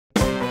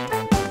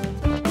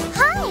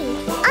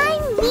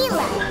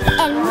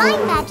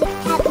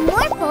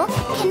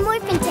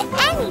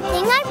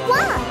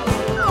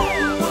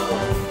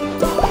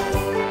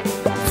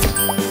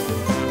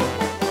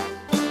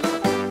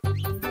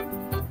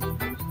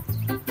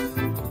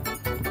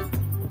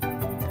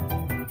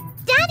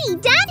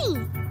Daddy!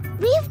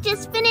 We've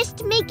just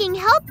finished making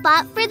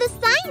HelpBot for the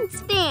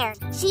science fair.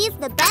 She's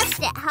the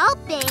best at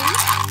helping.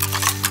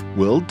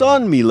 Well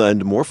done, Mila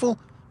and Morphle.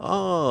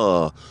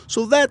 Ah,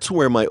 so that's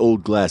where my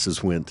old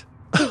glasses went.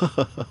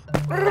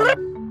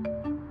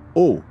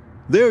 Oh,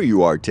 there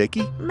you are,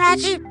 Techie.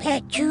 Magic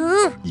Pet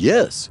you?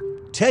 Yes,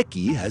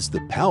 Techie has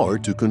the power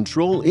to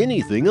control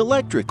anything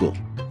electrical.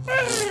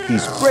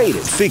 He's great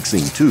at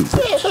fixing, too.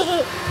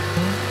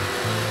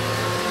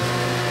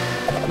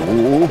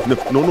 Oh,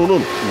 no.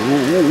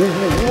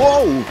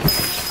 Whoa!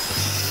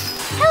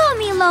 Hello,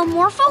 Mila and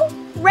Morphle.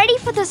 Ready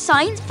for the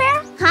science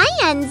fair? Hi,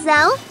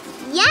 Enzo.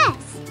 Yes,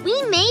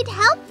 we made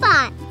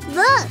HelpBot.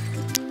 Look.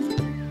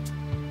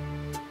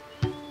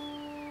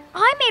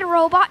 I made a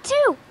robot,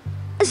 too.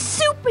 A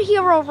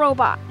superhero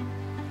robot.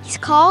 He's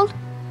called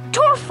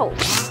Orphle.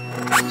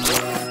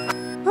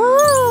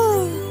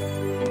 Ooh.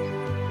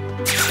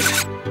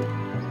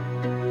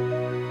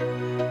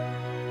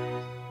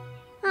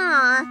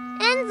 Aw,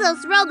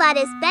 Enzo's robot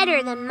is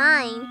better than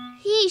mine.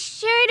 He's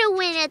sure to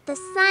win at the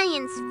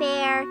science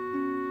fair.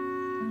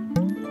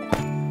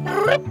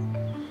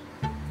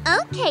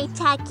 Okay,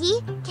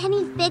 Techie. Can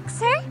he fix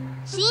her?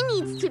 She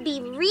needs to be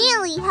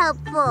really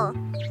helpful.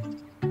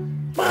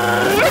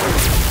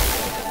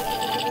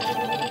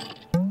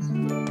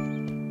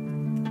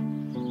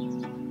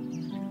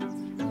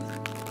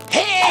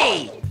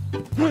 Hey!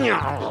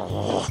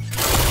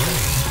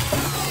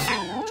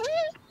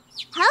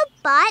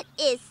 HelpBot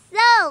is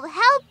so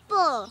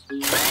helpful.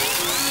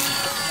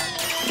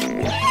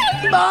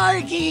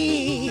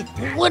 Margie!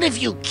 What have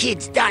you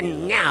kids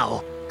done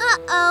now?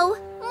 Uh-oh.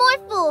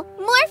 Morphle,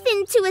 morph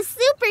into a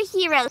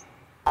superhero.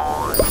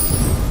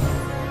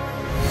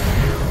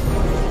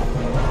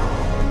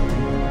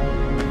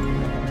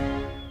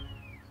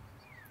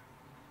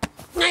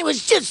 I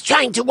was just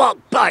trying to walk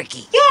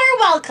Barky. You're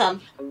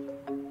welcome.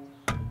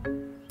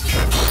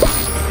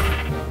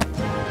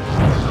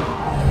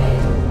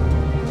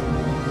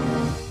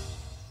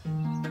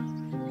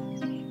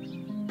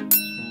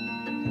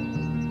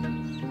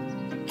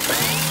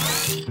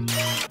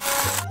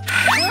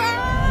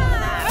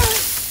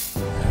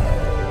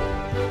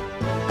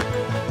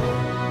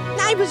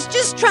 I was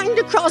just trying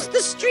to cross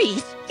the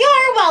street.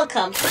 You're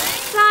welcome.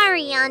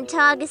 Sorry, Aunt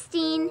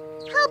Augustine.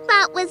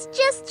 HelpBot was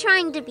just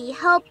trying to be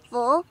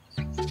helpful.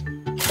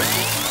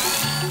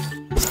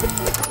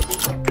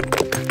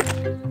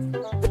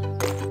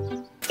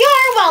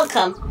 You're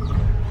welcome.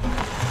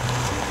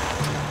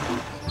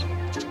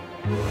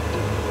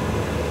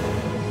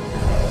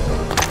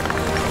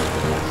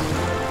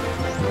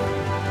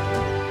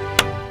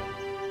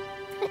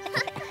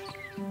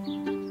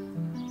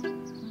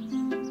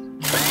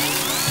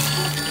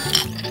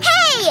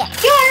 Hey!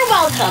 You're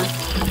welcome.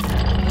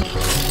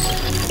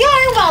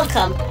 You're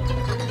welcome.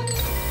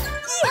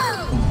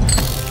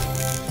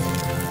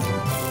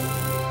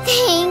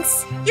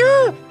 Thanks.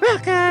 You're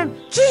welcome.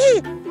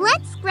 Gee.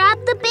 Let's grab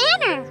the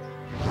banner.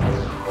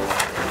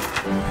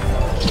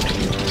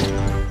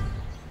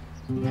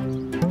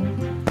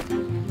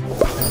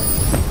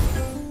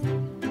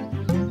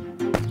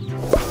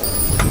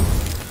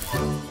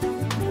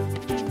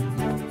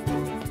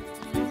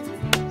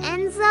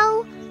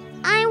 Enzo,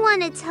 I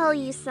want to tell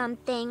you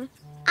something.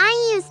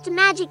 I used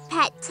Magic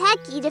Pet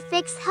Techie to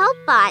fix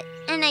HelpBot,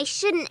 and I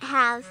shouldn't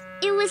have.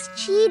 It was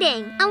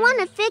cheating. I want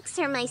to fix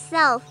her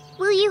myself.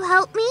 Will you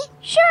help me?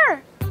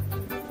 Sure.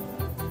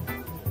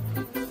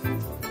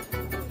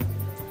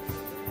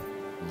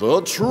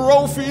 The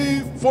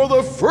trophy for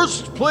the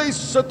first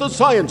place at the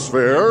science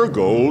fair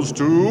goes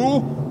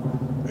to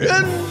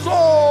Enzo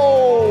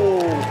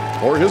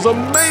for his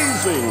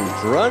amazing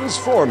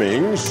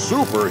transforming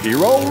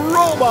superhero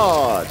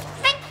robot.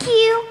 Thank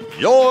you.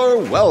 You're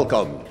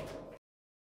welcome.